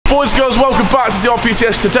Boys and girls, welcome back to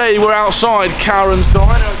DRPTS. Today we're outside Karen's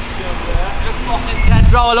diner. As you see over there. It looks fucking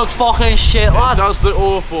dead, bro. It looks fucking shit, lad. It does look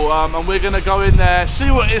awful, and we're gonna go in there,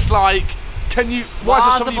 see what it's like. Can you? Why is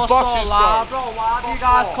there so many buses, bro? Why are you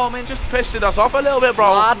guys coming? Just pissing us off a little bit,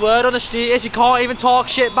 bro. Lad, word on the street is you can't even talk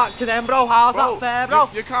shit back to them, bro. How's that fair, bro?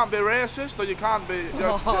 You can't be racist, or you can't be.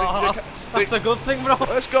 That's a good thing, bro.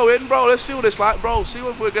 Let's go in, bro. Let's see what it's like, bro. See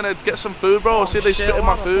if we're gonna get some food, bro. See if they spit in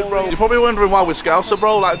my food, bro. You're probably wondering why we're Scouser,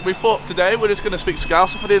 bro. Like we thought today we're just gonna speak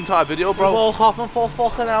Scouser for the entire video, bro. We're all hopping for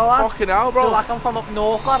fucking hell, lad. Fucking hell, bro. Feel like I'm from up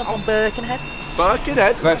north, lad. I'm from Birkenhead.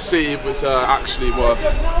 Birkenhead. Let's see if it's actually worth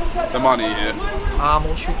the money here. How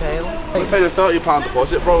much we pay them? We paid a £30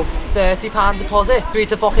 deposit, bro. £30 deposit? To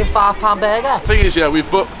eat a fucking £5 burger? Thing is, yeah, we've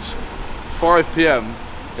booked 5 PM.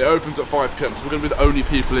 It opens at 5 PM, so we're gonna be the only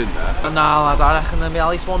people in there. Nah, lad, I reckon there'll be at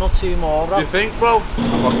least 1 or 2 more, bro. You think, bro?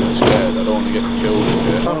 I'm fucking scared. I don't want to get killed in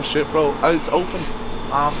here. Oh shit, bro. Oh, it's open.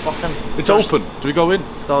 I'm fucking... It's open. Do we go in?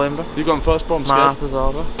 Let's go in, bro. You going first, bro? I'm scared. Might as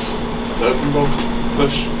well, bro. It's open, bro.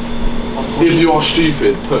 Push. If you are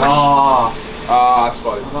stupid, push. That's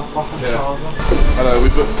fine. Yeah. Hello, we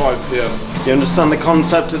booked 5 PM. Do you understand the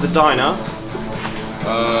concept of the diner?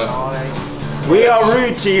 We are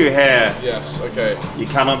rude to you here. Yes, okay. You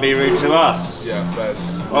cannot be rude to us. Yeah, fair.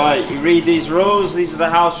 Right, you read these rules. These are the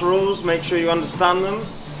house rules. Make sure you understand them.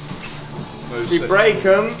 If you break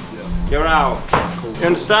them, you're out. Cool. You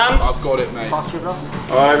understand? I've got it, mate. Fuck you, bro.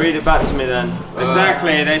 Alright, read it back to me then.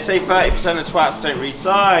 Exactly, they say 30% of twats don't read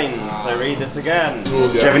signs. So read this again. Do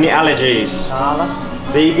you have any allergies?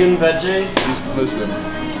 Vegan, veggie? He's Muslim.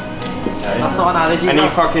 That's not an allergy. Any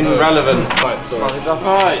fucking relevant? Right, sorry.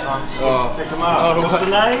 Alright, pick them up. What's the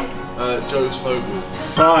name? Joe Snowball.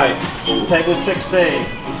 Right, table 16.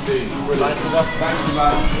 16. Brilliant. Thank you,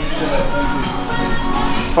 man.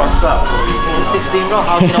 Fuck's that? It's 16, bro.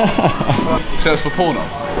 How do you know? So that's for porno?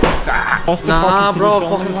 Nah, bro.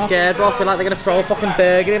 I'm fucking scared, bro. I feel like they're gonna throw a fucking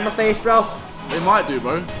burger in my face, bro. They might do,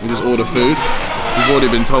 bro. We just order food. We've already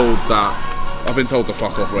been told that. I've been told to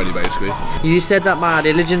fuck off already, basically. You said that my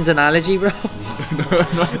religion's an allergy, bro.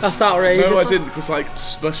 No. That's outrageous. No, I didn't, because like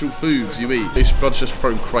special foods you eat. This brother's just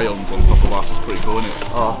thrown crayons on top of us. It's pretty cool, isn't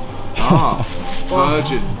it? Oh.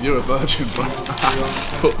 Virgin. You're a virgin, bro.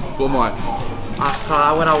 What am I? I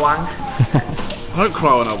cry when I wank. I don't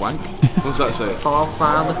cry when I wank. What's that say? Can't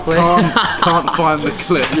find the clip. Can't find the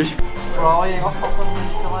clip. Bro, you got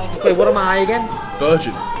fucking... Wait, what am I again?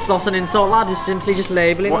 Virgin. It's not an insult, lad. It's simply just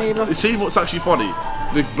labelling me, bro. See what's actually funny?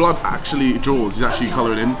 The blood actually draws. He's actually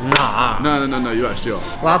colouring in. Nah. No. You actually are.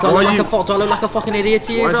 Lad, do I look like a fucking idiot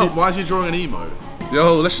to you, bro? Why is he drawing an emo?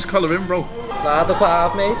 Yo, let's just colour in, bro. Lad, look what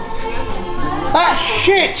I've made. That's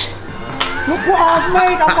shit! Look what I've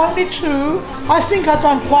made, I'm only 2. I think I've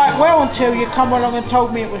done quite well until you come along and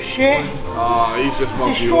told me it was shit. He's just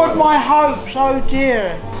destroyed my hopes, oh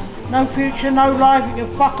dear. No future, no life, you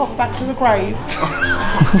can fuck off back to the grave.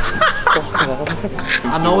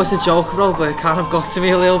 I know it's a joke, bro, but it kind of got to me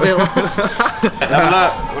a little bit, lads.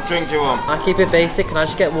 What drink do you want? I keep it basic, can I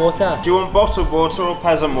just get water? Do you want bottled water or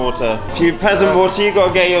peasant water? If you peasant water, you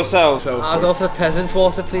gotta get yourself. I'll go for the peasant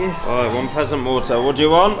water, please. Alright, 1 peasant water. What do you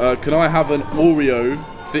want? Can I have an Oreo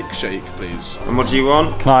thick shake, please? And what do you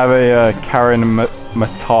want? Can I have a Karen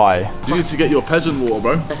Matai? You need to get your peasant water,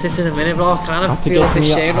 bro. That's this in a minute, bro. I kind of feel like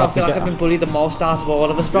ashamed. I feel like I've been bullied the most out of all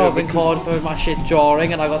of us, bro. I've been called for my shit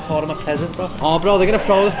drawing and I got told I'm a peasant, bro. Oh, bro, they're gonna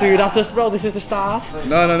throw the food at us, bro. This is the start.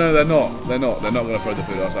 No, they're not. They're not gonna throw the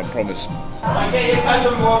food at us, I promise. Can I get your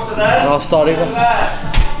peasant water then? Oh, sorry, bro.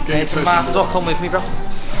 You might as well come with me, bro.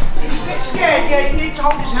 Get scared, yeah, you need to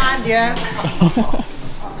hold his hand, yeah?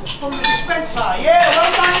 From the dispenser, yeah,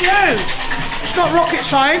 well done you! It's not rocket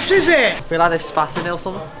science, is it? I feel like they're spassing it or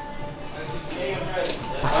something.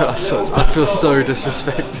 I feel so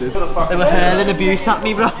disrespected. They were hurling abuse at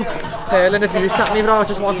me, bro. I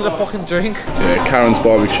just wanted a fucking drink. Yeah, Karen's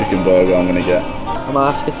barbecue chicken burger I'm gonna get. I'm gonna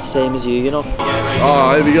ask it the same as you know.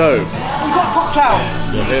 Ah, here we go. You got cocktail?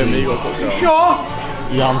 Yeah, me got cocktail. Sure?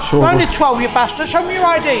 Yeah, I'm sure. Only 12, you bastard. Show me your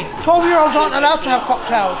ID. 12-year-olds aren't allowed to have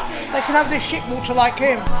cocktails. They can have this shit water like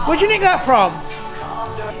him. Where'd you nick that from?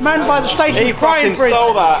 Man by the station, He crying fucking for his...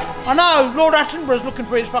 stole that. I know, Lord Attenborough's looking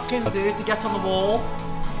for his fucking... Dude, to get on the wall.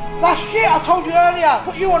 That's shit, I told you earlier.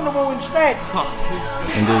 Put you on the wall instead.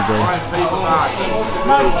 Indeed, bro.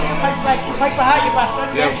 No, you paper hat, you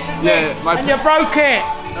bastard. Yeah, and you broke it.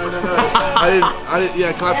 No. I didn't,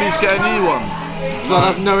 yeah, can I please get a new one? God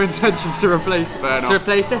has no intentions to replace it. Fair enough. To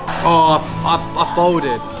replace it? Oh, I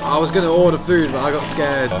folded. I was going to order food, but I got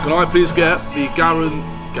scared. Can I please get the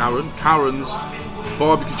Karen's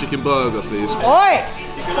barbecue chicken burger, please? Oi!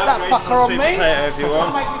 can Put that upgrade fucker to on sweet me. potato if you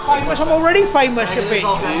want. Make me famous. I'm already famous a bit.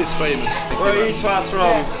 He is famous. Where are you twats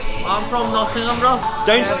from? I'm from Nottingham, bro.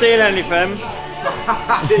 Don't steal anything.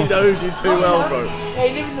 He knows you too well, bro. Yeah,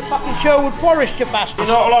 you live in the fucking Sherwood Forest, you bastard. Do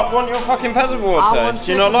you not like, want your fucking peasant water?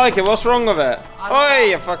 Do you not like it? What's wrong with it? Oi,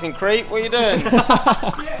 you fucking creep, what are you doing?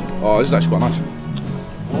 Oh, this is actually quite nice.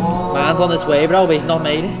 Man's on his way, bro, but he's not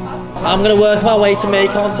made it. I'm gonna work my way to make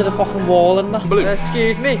it onto the fucking wall and that.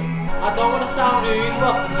 Excuse me. I don't want to sound rude,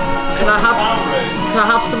 but can I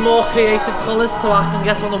have some more creative colours so I can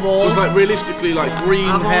get on the wall? It's like realistically like green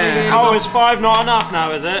hair. Oh, is 5 not enough now,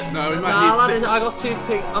 is it? No, we might Nah, need 6. I got too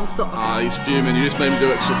pink. I'm so. Ah, he's fuming. You just made him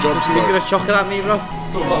do extra jobs. He's gonna chuck it at me, bro.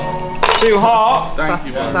 Too hot. Thank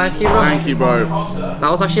you, bro. Thank you, bro. Thank you, bro. That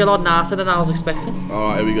was actually a lot nicer than I was expecting.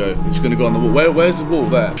 Alright, here we go. It's gonna go on the wall. Where's the wall?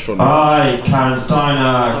 There. Hi, Karen's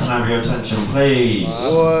Diner. Can I have your attention, please?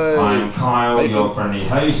 Oi. I'm Kyle, your friendly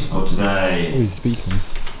host for today. Who's speaking?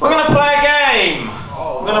 We're gonna play a game.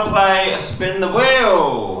 We're gonna play a spin the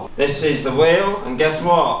wheel. This is the wheel, and guess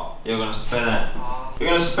what? You're gonna spin it. You're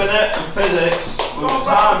gonna spin it, and physics will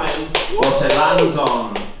determine what it lands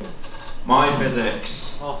on. My physics.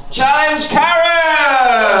 Challenge Karen!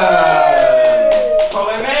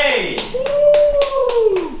 Follow me.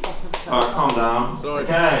 Alright, calm down. Sorry.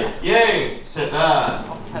 Okay, you sit there.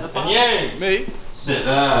 And you Me? sit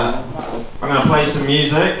there. I'm gonna play some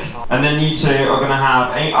music, and then you two are gonna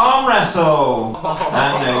have an arm wrestle.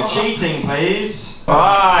 And no cheating, please.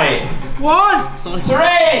 Right. 1, 3,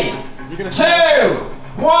 2,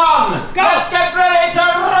 1. Let's get ready to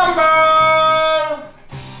rumble.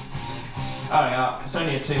 Hurry up. It's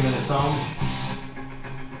only a 2-minute song.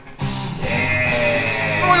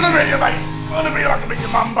 I'm gonna beat you, mate. I'm gonna beat you like I beat your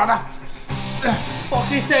mum, brother. What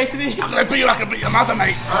do you say to me? I'm gonna beat you like I beat your mother,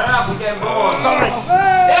 mate. Hurry up, we're getting bored. Sorry.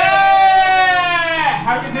 Yeah!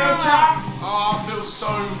 How do you feel, chap? Oh, I feel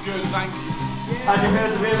so good, thank you. How do you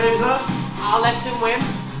feel to be a loser? I'll let him win.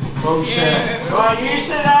 Bullshit. Yeah. Right, you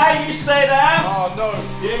sit there, you stay there. Oh, no.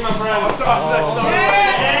 You, my friend. There's no way.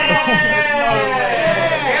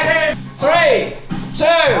 Get in. 3, 2,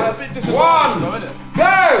 1,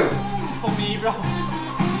 go! For me, bro.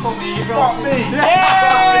 For me, bro. Fuck me.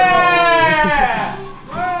 Yeah!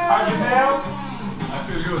 How'd you feel? I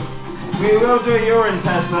feel good. We will do a urine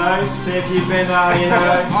test though, see if you've been, you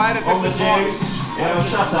know, I had a on the juice. Well,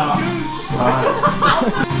 shut up. Right.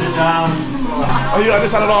 Sit down. Oh, I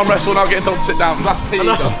just had an arm wrestle, now getting told to sit down. That's P.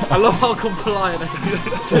 I love how compliant I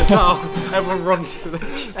sit down. Everyone runs to the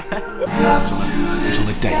chair. He's on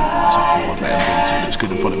a date, so I thought I'd let him win so it's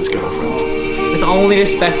good in front of his girlfriend. It's only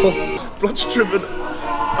respectful. Blood's driven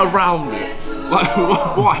around it. Like,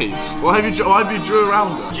 why? Why have you drew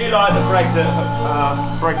around it? Do you like the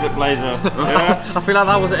Brexit blazer? Yeah? I feel like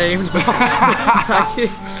that was aimed, bro. Thank you.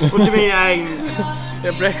 What do you mean aimed?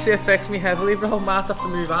 Yeah, Brexit affects me heavily, bro. Might have to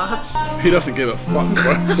move out. He doesn't give a fuck,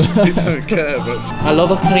 bro. He don't care, but... I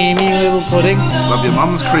love a creamy little pudding. Love your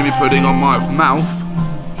mum's creamy pudding on my mouth.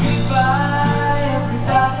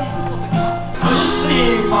 I just see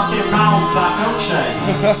you fucking mouth that milkshake.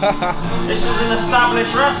 This is an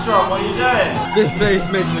established restaurant, what are you doing? This place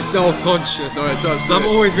makes me self-conscious. No, it does. So I'm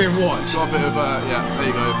always being watched. Got a bit of, yeah, there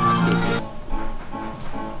you go. That's good.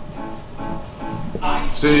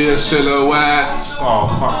 See your silhouette. Oh,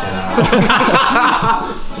 fucking hell.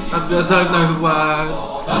 I don't know the words.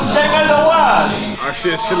 Don't know the words? I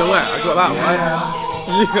see a silhouette. I got that right.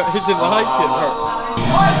 You didn't like it, bro.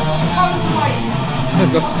 I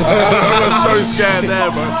was so scared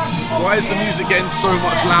there, bro. Why is the music getting so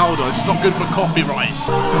much louder? It's not good for copyright.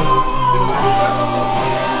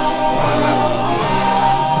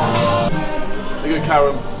 Look at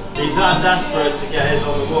Karen. He's that desperate to get his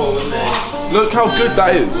on the wall, isn't he? Look how good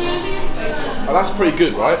that is. Oh, that's pretty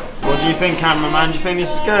good, right? What do you think, cameraman? Do you think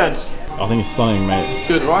this is good? I think it's stunning, mate.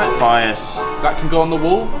 Good, right? Pious. That can go on the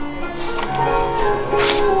wall.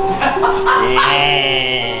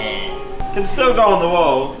 Yeah. Can still go on the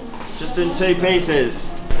wall, just in 2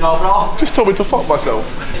 pieces. No, bro. Just told me to fuck myself.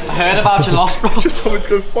 I heard about your loss, bro. Just told me to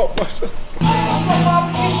go fuck myself.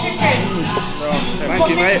 Thank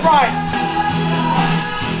you, mate.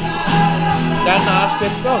 That's nice,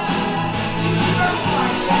 quick, bro.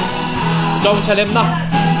 Don't tell him that.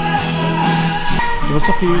 Give us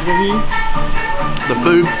a food review. The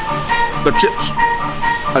food, the chips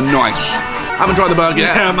are nice. I haven't tried the burger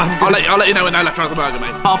yet. Yeah, man. I'll let you know when I try the burger,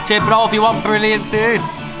 mate. Top tip, bro, if you want brilliant food,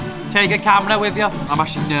 take a camera with you. I'm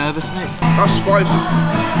actually nervous, mate. That's spicy.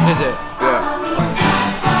 Is it? Yeah.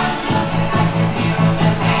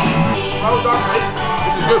 Well done, mate.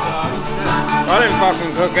 This is good. I didn't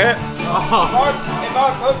fucking cook it. If I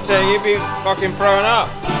cooked it, you'd be fucking throwing up.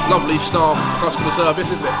 lovely staff customer service,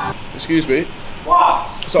 isn't it? Excuse me. What?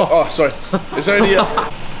 So, oh, sorry. Is there any... Oi!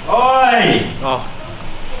 Oh.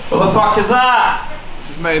 What the fuck is that?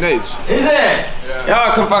 This is mayonnaise. Is it? Yeah,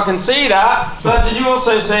 I can fucking see that. But did you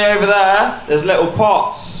also see over there, there's little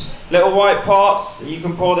pots, little white pots that you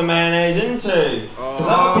can pour the mayonnaise into. Because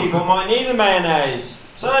other people might need the mayonnaise.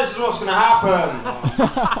 So this is what's going to happen.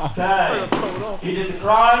 Okay, you did the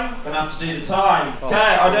crime, going to have to do the time. Okay,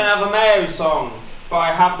 I don't have a mayo song, but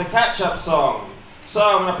I have the ketchup song. So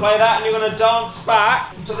I'm going to play that and you're going to dance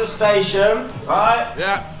back to the station, right?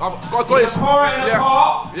 Yeah, I've got You're it. going to pour it in a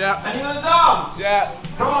pot, Yeah. and you're going to dance. Yeah.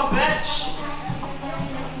 Come on, bitch.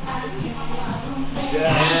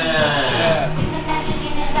 Yeah.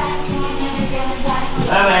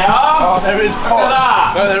 There they are. Oh, there is Look pots. at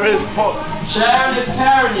that. No, there is pots. Sharing is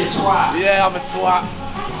caring, you twat. Yeah, I'm a twat.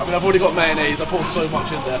 I mean, I've already got mayonnaise. I poured so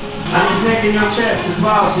much in there. And he's nicking your chips as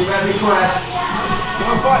well, so you better be quick.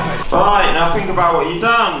 Go fight, mate. Right, now think about what you've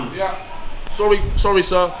done. Yeah. Sorry,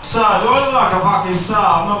 sir. Sir, do I look like a fucking sir?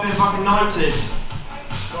 I've not been fucking knighted.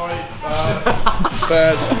 Sorry.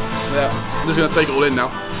 Bears. Yeah. I'm just gonna take it all in now.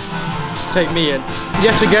 Take me in.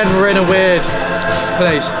 Yet again, we're in a weird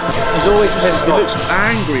place. He's always pissed He off. looks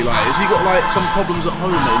angry. Like, has he got like some problems at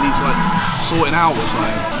home that he needs like sorting out or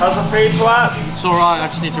something? How's the food, twat? It's alright, I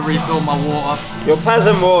just need to refill my water. Your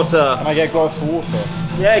peasant water. Can I get a glass of water?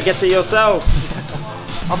 Yeah, get it yourself.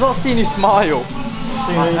 I've not seen you smile.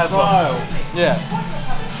 See you smile. Yeah.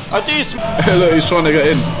 I do smile. Look, he's trying to get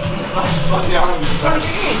in.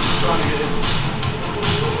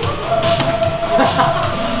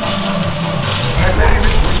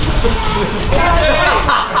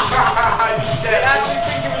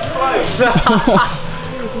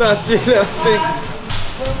 No, dude, let's see.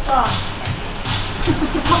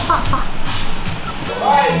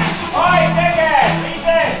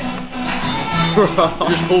 You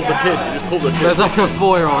just pulled the kid. There's like a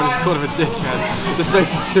 4-year-old and just called him a dickhead. This place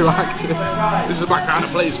is too active. This is my kind of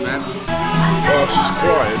place, man. Oh, she's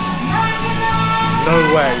crying. No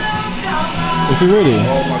way. Is he really?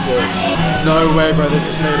 Oh my god. No way, bro. They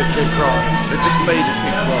just made a kid cry. They just made a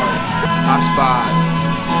kid cry. That's bad.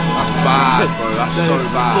 That's bad, bro. That's so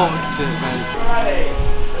bad. Fucked it, mate.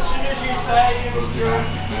 As soon as you say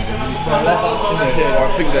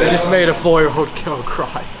I think They just made a 4-year-old girl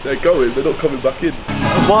cry. they're going. They're not coming back in.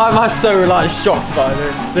 Why am I so like shocked by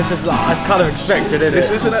this? This is like, it's kind of expected, isn't This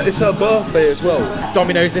it? isn't it? It's her birthday as well.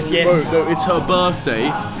 Domino's this year. Bro, no, it's her birthday,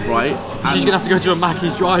 right? She's gonna have to go to a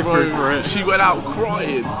Mackey's drive-thru for it. She went out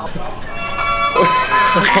crying.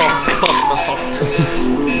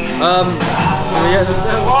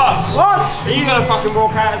 What? Are you gonna fucking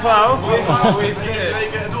walk out as well?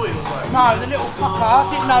 No, the little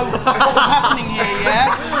fucker didn't know what was happening here,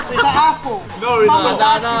 yeah? Is that our fault? No, it's Mum and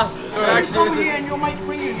not. Dad, No, you actually, come it's here and your mates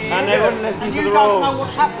bring you here. And they wouldn't listen and to you the don't know rules.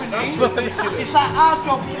 what's happening. It's that our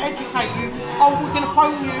job to educate you. Oh, we're going to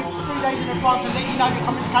phone you 3 days in advance and let you know you're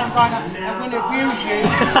coming to Carolina and we're going to abuse you.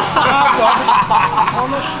 Our job,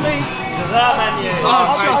 honestly. Dessert menu.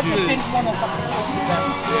 I just didn't want to fucking talk to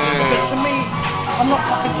them. Because to me, I'm not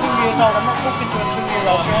fucking 2 years old. I'm not talking to a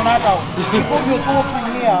 2-year-old. You're an adult. You brought your daughter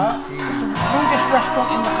here. It's the rudest restaurant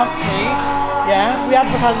in the country. Yeah, we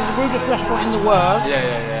advertise as the rudest restaurant in the world.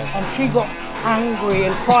 Yeah. And she got angry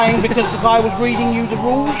and crying because the guy was reading you the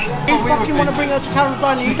rules. You fucking want to bring her to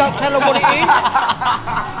Carolina, you don't tell her what it is.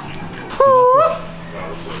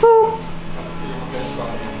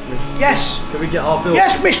 Yes. Can we get our bill?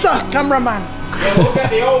 Yes, Mr. Cameraman. Yeah, we'll get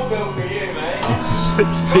the old bill for you, mate.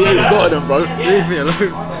 He ain't started them, bro. Leave me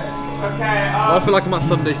alone. Okay, I feel like I'm at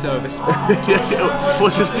Sunday service.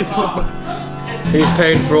 What's this piece of? He's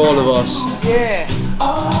paying for all of us. Yeah.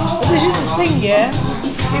 But this is the thing, yeah?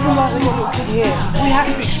 Even like the little kid here, we have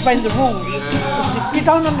to explain the rules. If you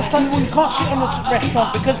don't understand the rules, you can't sit in a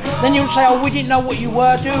restaurant because then you'll say, oh, we didn't know what you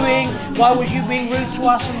were doing, why was you being rude to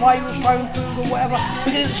us and why you were throwing food or whatever.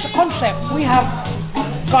 Because it's a concept. We have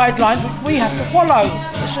guidelines which we have to follow.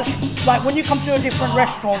 It's just like when you come to a different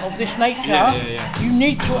restaurant of this nature, you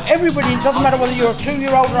need to, everybody, it doesn't matter whether you're a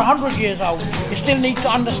 2-year-old or 100 years old, you still need to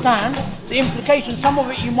understand the implications. Some of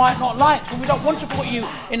it you might not like, so we don't want to put you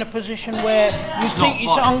in a position where you think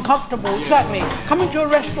it's uncomfortable. Exactly. Coming to a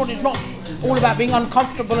restaurant is not all about being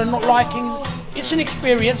uncomfortable and not liking. It's an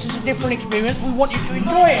experience, it's a different experience. We want you to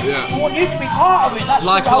enjoy it. Yeah. We want you to be part of it. That's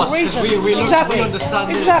Like the whole us, reason. because we exactly. understand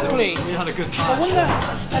it. Exactly. We had a good So time. when a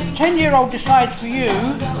 10-year-old decides for you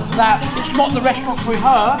that it's not the restaurant for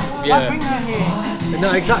her, I bring her here.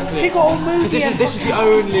 No, exactly. She got all moody. Because this is the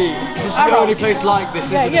only place like this,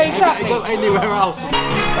 isn't Yeah, it? exactly. It goes anywhere else.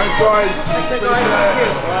 Thanks, guys. Okay, guys.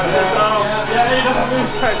 Yeah, he doesn't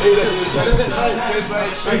lose touch.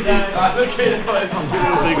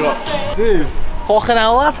 Dude. Fucking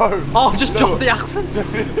hell, lad. Oh, just dropped the accent.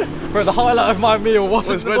 Bro, the highlight of my meal it was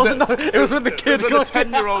when the kid got the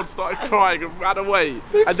 10-year-old started crying and ran away.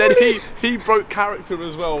 And then he broke character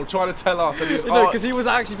as well, trying to tell us. And he was because he was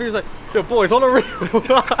like, yo boys, on a real.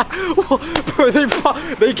 Bro,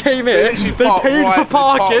 they came in, they paid for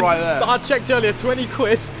parking. I checked earlier, 20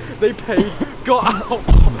 quid. They paid, got out.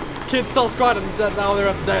 Kids start crying, and now they're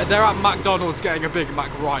at McDonald's getting a Big Mac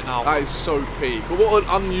right now. That is so peak. But what an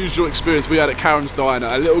unusual experience we had at Karen's Diner.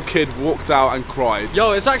 A little kid walked out and cried.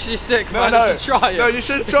 Yo, it's actually sick, man. You should try it. No, you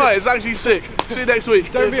should try it. It's actually sick. See you next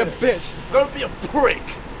week. Don't be a bitch. Don't be a prick.